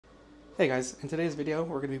Hey guys, in today's video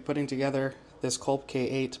we're going to be putting together this Kulp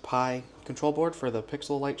K8-Pi control board for the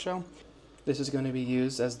xLights show. This is going to be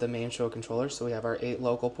used as the main show controller, so we have our 8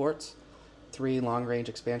 local ports, 3 long-range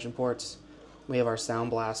expansion ports, we have our sound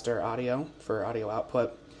blaster audio for audio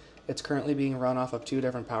output. It's currently being run off of 2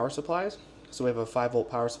 different power supplies, so we have a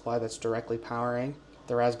 5-volt power supply that's directly powering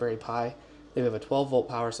the Raspberry Pi. Then we have a 12-volt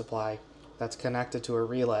power supply that's connected to a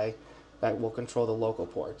relay that will control the local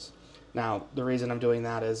ports. Now, the reason I'm doing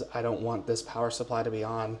that is I don't want this power supply to be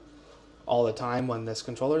on all the time when this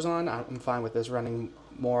controller's on. I'm fine with this running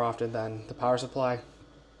more often than the power supply.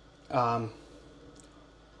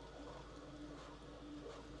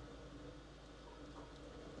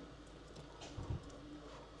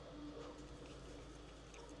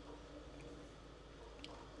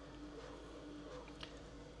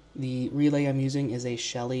 The relay I'm using is a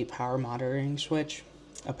Shelly power monitoring switch,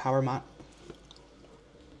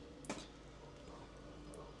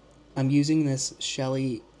 I'm using this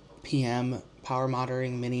Shelly PM power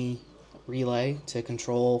monitoring mini relay to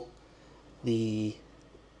control the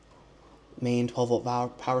main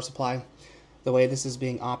 12-volt power supply. The way this is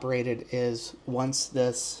being operated is once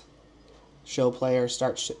this show player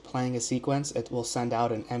starts playing a sequence, it will send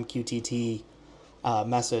out an MQTT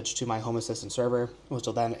message to my Home Assistant server, which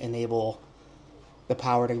will then enable the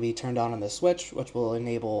power to be turned on the switch, which will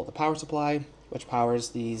enable the power supply, which powers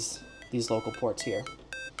these local ports here.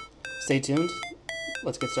 Stay tuned.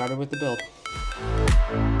 Let's get started with the build.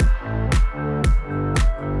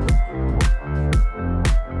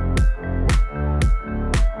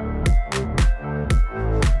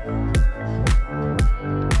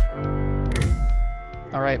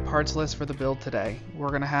 Alright, parts list for the build today. We're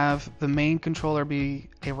going to have the main controller be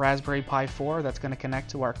a Raspberry Pi 4 that's going to connect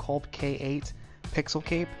to our Kulp K8 Pixel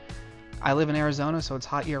Cape. I live in Arizona, so it's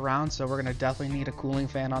hot year-round, so we're going to definitely need a cooling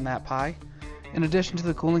fan on that Pi. In addition to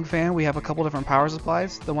the cooling fan, we have a couple different power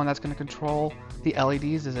supplies. The one that's going to control the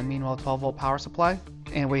LEDs is a Meanwhile 12-volt power supply,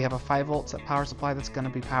 and we have a 5-volt power supply that's going to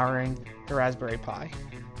be powering the Raspberry Pi.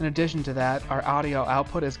 In addition to that, our audio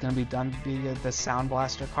output is going to be done via the sound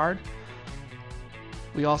blaster card.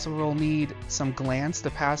 We also will need some glands to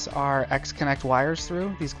pass our X-Connect wires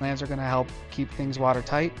through. These glands are going to help keep things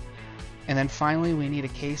watertight. And then finally, we need a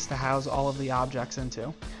case to house all of the objects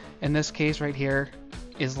into. In this case right here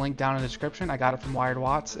is linked down in the description. I got it from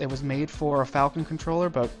WiredWatts. It was made for a Falcon controller,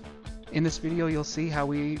 but in this video you'll see how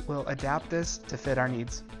we will adapt this to fit our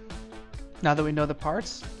needs. Now that we know the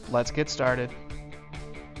parts, let's get started.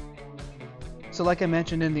 So like I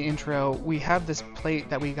mentioned in the intro, we have this plate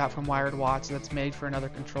that we got from WiredWatts that's made for another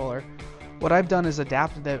controller. What I've done is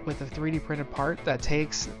adapted it with a 3D printed part that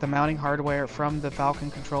takes the mounting hardware from the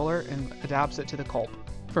Falcon controller and adapts it to the Kulp.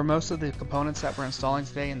 For most of the components that we're installing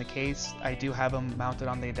today in the case, I do have them mounted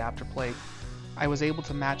on the adapter plate. I was able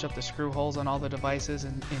to match up the screw holes on all the devices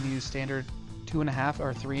and use standard 2.5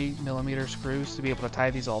 or 3 millimeter screws to be able to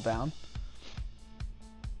tie these all down.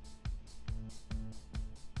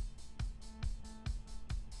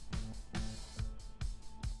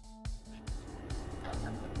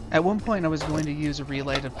 At one point I was going to use a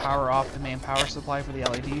relay to power off the main power supply for the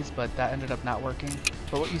LEDs, but that ended up not working.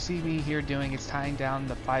 But what you see me here doing is tying down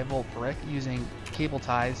the 5-volt brick using cable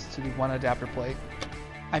ties to the one adapter plate.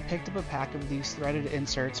 I picked up a pack of these threaded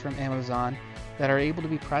inserts from Amazon that are able to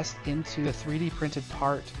be pressed into the 3D printed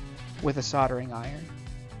part with a soldering iron.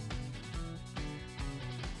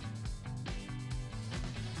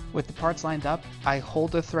 With the parts lined up, I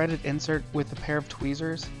hold the threaded insert with a pair of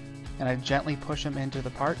tweezers and I gently push them into the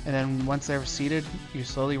part, and then once they're seated, you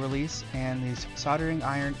slowly release, and the soldering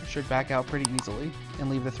iron should back out pretty easily and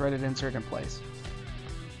leave the threaded insert in place.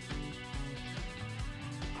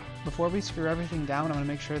 Before we screw everything down, I'm going to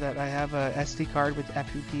make sure that I have a SD card with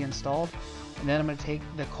FPP installed, and then I'm going to take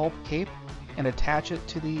the Kulp Cape and attach it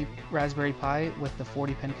to the Raspberry Pi with the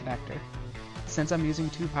 40-pin connector. Since I'm using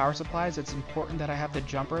 2 power supplies, it's important that I have the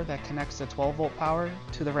jumper that connects the 12-volt power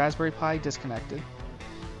to the Raspberry Pi disconnected.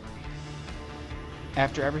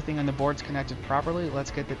 After everything on the board's connected properly,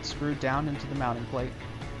 let's get it screwed down into the mounting plate.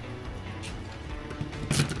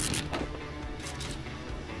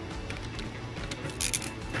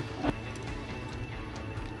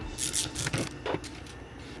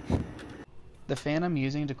 The fan I'm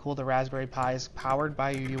using to cool the Raspberry Pi is powered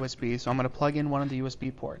by a USB, so I'm going to plug in one of the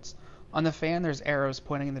USB ports. On the fan, there's arrows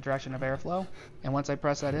pointing in the direction of airflow, and once I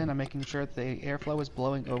press that in, I'm making sure that the airflow is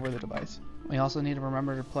blowing over the device. We also need to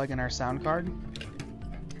remember to plug in our sound card,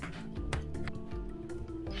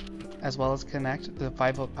 as well as connect the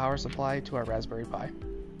 5-volt power supply to our Raspberry Pi.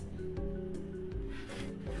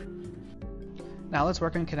 Now let's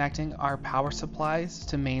work on connecting our power supplies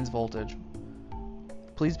to mains voltage.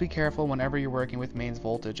 please be careful whenever you're working with mains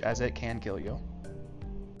voltage, as it can kill you.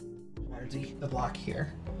 The block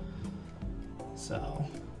here. So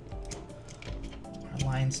our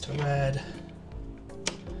lines to red,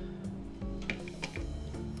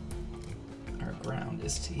 our ground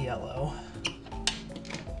is to yellow,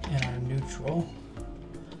 and our neutral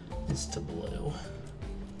is to blue.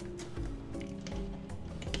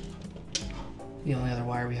 The only other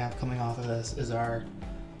wire we have coming off of this is our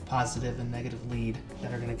positive and negative lead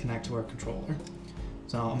that are going to connect to our controller.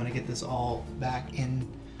 So I'm going to get this all back on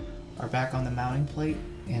the mounting plate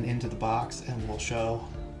and into the box, and we'll show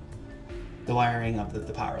the wiring of the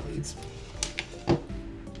power leads.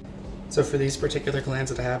 So for these particular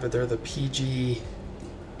glands that I have, they're the PG7s.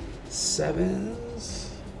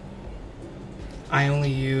 I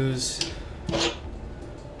only use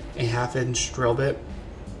a 1/2 inch drill bit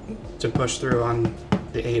to push through on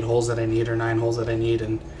the 8 holes that I need, or 9 holes that I need,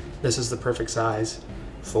 and this is the perfect size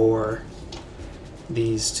for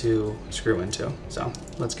these to screw into. So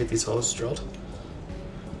let's get these holes drilled.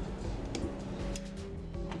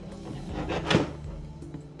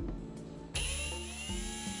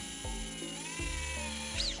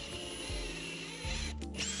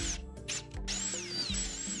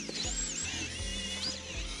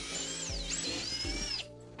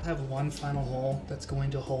 I have one final hole that's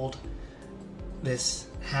going to hold this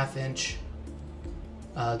 1/2 inch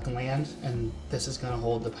gland, and this is going to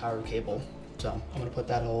hold the power cable. So I'm going to put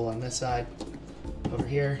that hole on this side over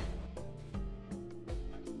here.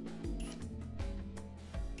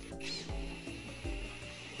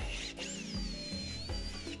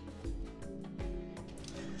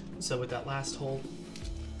 So with that last hole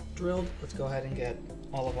drilled, let's go ahead and get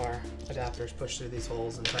all of our adapters pushed through these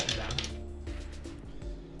holes and tightened down.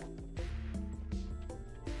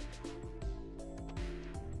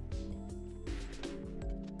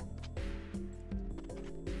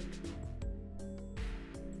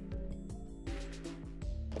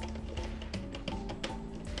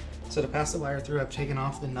 So to pass the wire through, I've taken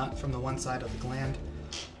off the nut from the one side of the gland.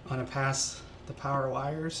 I'm going to pass the power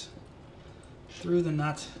wires through the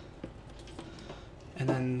nut, and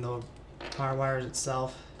then the power wires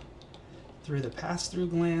itself through the pass-through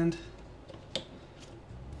gland.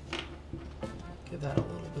 Give that a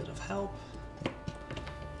little bit of help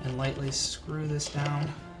and lightly screw this down.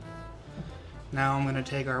 Now I'm going to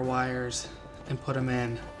take our wires and put them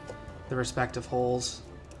in the respective holes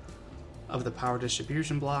of the power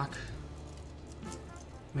distribution block.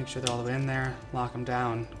 Make sure they're all the way in there, lock them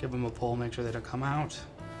down, give them a pull, make sure they don't come out.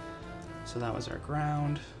 So that was our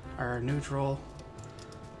ground, our neutral.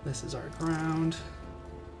 This is our ground.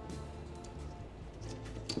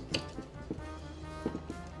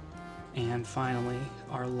 And finally,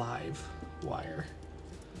 our live wire.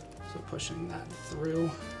 So pushing that through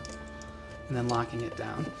and then locking it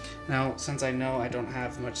down. Now, since I know I don't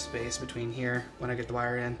have much space between here when I get the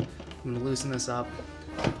wire in, I'm gonna loosen this up,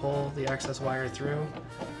 pull the excess wire through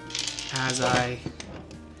as I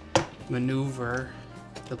maneuver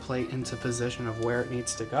the plate into position of where it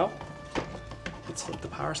needs to go. Let's flip the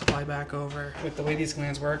power supply back over. With the way these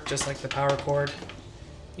glands work, just like the power cord,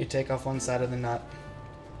 you take off one side of the nut,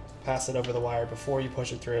 pass it over the wire before you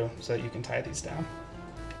push it through so that you can tie these down.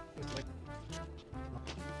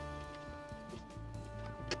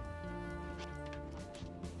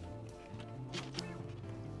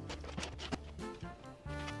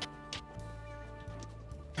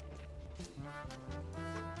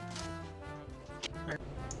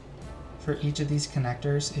 For each of these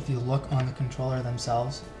connectors, if you look on the controller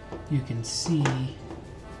themselves, you can see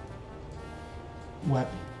what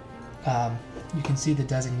you can see the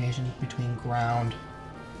designation between ground,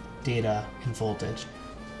 data, and voltage.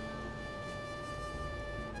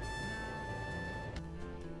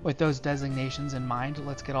 With those designations in mind,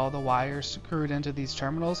 let's get all the wires screwed into these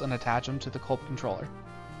terminals and attach them to the Kulp controller.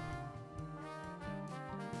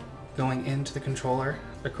 Going into the controller,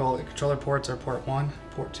 the controller ports are port 1,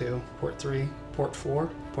 port 2, port 3, port 4,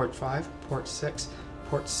 port 5, port 6,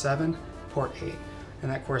 port 7, port 8. And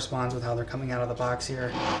that corresponds with how they're coming out of the box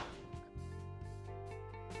here.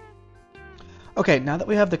 Okay, now that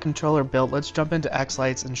we have the controller built, let's jump into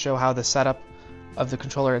xLights and show how the setup of the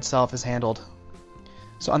controller itself is handled.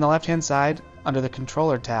 So on the left-hand side, under the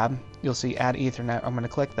controller tab, you'll see Add Ethernet. I'm going to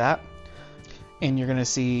click that, and you're going to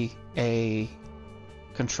see a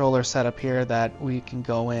controller setup here that we can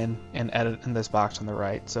go in and edit in this box on the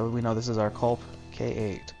right. So we know this is our Kulp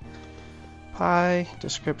K8-Pi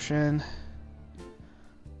description.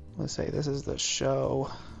 Let's say this is the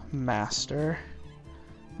show master,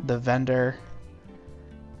 the vendor.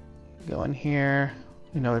 Go in here,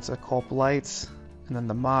 you know it's a Kulp Lights, and then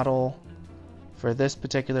the model For this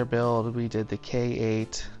particular build, we did the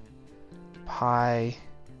K8-Pi,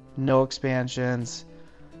 no expansions.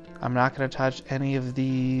 I'm not going to touch any of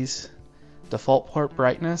these. Default port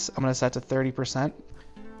brightness, I'm going to set to 30%.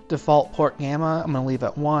 Default port gamma, I'm going to leave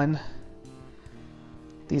at 1.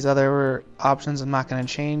 These other options I'm not going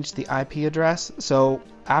to change. The IP address, so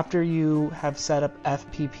after you have set up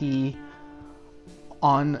FPP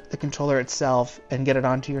on the controller itself and get it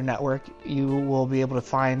onto your network, you will be able to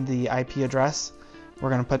find the IP address. We're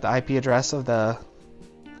going to put the IP address of the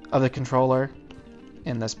controller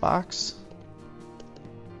in this box.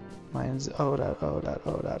 Mine's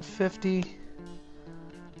 0.0.0.50.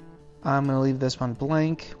 I'm going to leave this one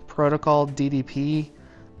blank. Protocol DDP.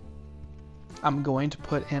 I'm going to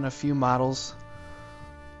put in a few models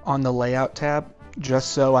on the layout tab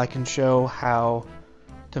just so I can show how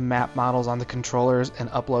to map models on the controllers and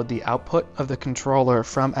upload the output of the controller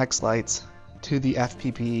from xLights to the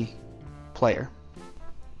FPP player.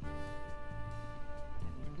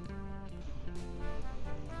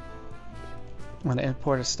 I'm going to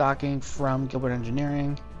import a stocking from Gilbert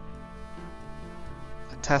Engineering,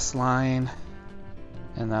 a test line,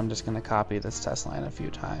 and I'm just going to copy this test line a few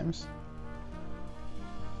times.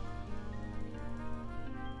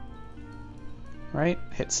 Right,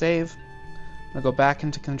 hit save. I'm going to go back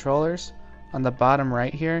into controllers. On the bottom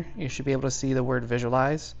right here, you should be able to see the word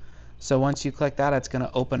visualize. So once you click that, it's going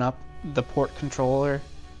to open up the port controller,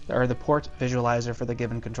 or the port visualizer for the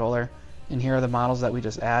given controller. And here are the models that we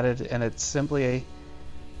just added, and it's simply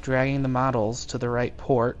dragging the models to the right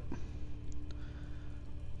port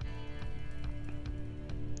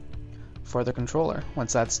for the controller.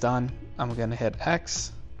 Once that's done, I'm going to hit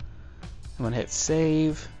X. I'm going to hit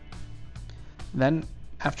save. Then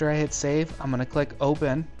after I hit save, I'm going to click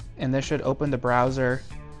open, and this should open the browser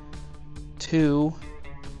to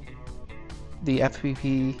the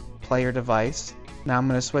FPP player device. Now I'm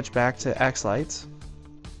going to switch back to xLights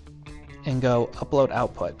and go upload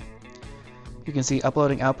output. You can see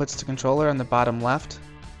uploading outputs to controller on the bottom left.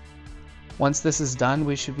 Once this is done,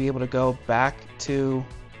 we should be able to go back to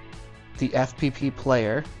the FPP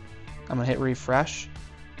player. I'm going to hit refresh.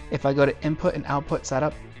 If I go to input and output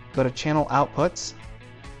setup, go to channel outputs,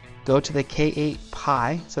 go to the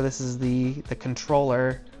K8-Pi, so this is the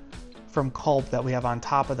controller from Kulp that we have on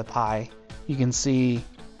top of the Pi. You can see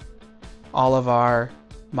all of our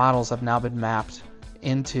models have now been mapped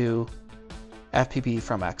into FPP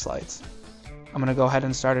from xLights. I'm going to go ahead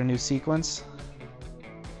and start a new sequence.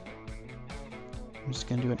 I'm just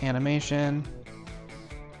going to do an animation.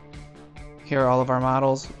 Here are all of our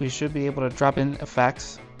models. We should be able to drop in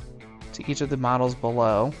effects to each of the models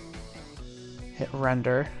below. Hit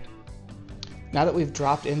render. Now that we've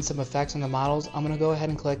dropped in some effects on the models, I'm going to go ahead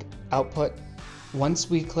and click output. Once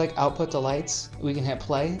we click output to lights, we can hit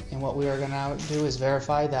play, and what we are going to do is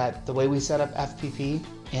verify that the way we set up FPP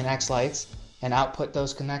in xLights and output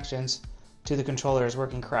those connections to the controller is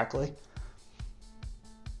working correctly.